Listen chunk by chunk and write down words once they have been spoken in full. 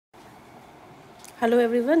Hello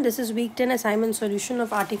everyone, this is week 10 assignment solution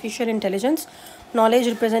of artificial intelligence, knowledge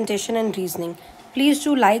representation and reasoning. Please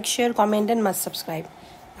do like, share, comment and must subscribe.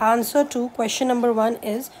 Answer to question number 1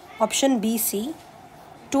 is option BC,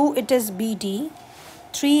 2 it is BD,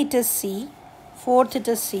 3 it is C, 4th it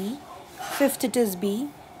is C, 5th it is B,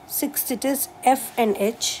 6th it is F and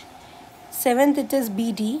H, 7th it is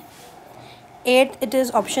BD, 8th it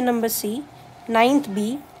is option number C, 9th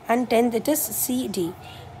B and 10th it is CD.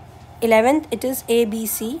 11th it is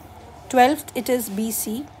ABC, 12th it is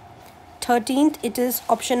BC, 13th it is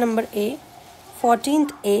option number A,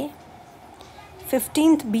 14th A,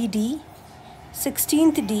 15th BD,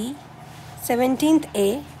 16th D, 17th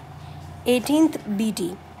A, 18th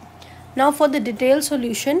BD. Now for the detailed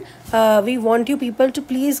solution, we want you people to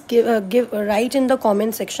please write in the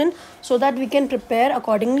comment section so that we can prepare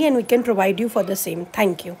accordingly and we can provide you for the same.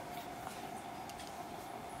 Thank you.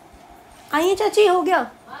 आइए चाची हो गया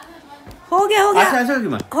हो गया हो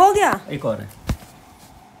गया एक और है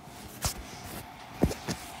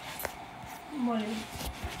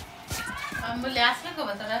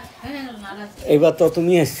এবার তো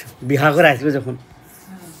তুমি এসছো বিয়া করে আসবে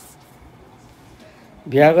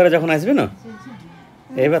যখন আসবে না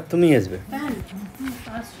এবার তুমি আসবে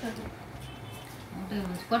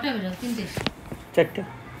চারটে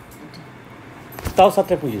তাও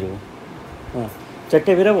 7টায় পৌঁছে যাবো হ্যাঁ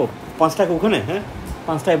 4টায় বেরোবো 5টাকে ওখানে হ্যাঁ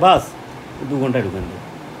 5টায় বাস 2 ঘন্টায় ঢুকেন দেবো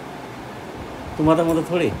তোমাদের মতো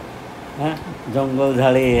থোড়ি হ্যাঁ জঙ্গল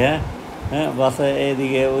ঝাড়ে হ্যাঁ বাসে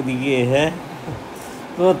এদিকে ওদিকে হ্যাঁ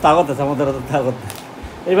তোমার তাগত আছে আমাদের অত তাগত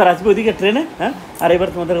এবার আসবে ওইদিকে ট্রেনে হ্যাঁ আর এবার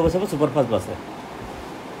তোমাদের বসাবো সুপারফাস্ট বাসে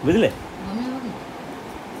বুঝলে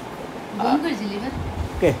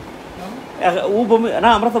কে ও বমি না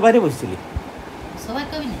আমরা তো বাইরে বসছিলি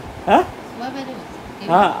হ্যাঁ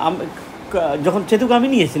হ্যাঁ যখন চেতুকে আমি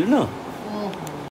নিয়েছিলি না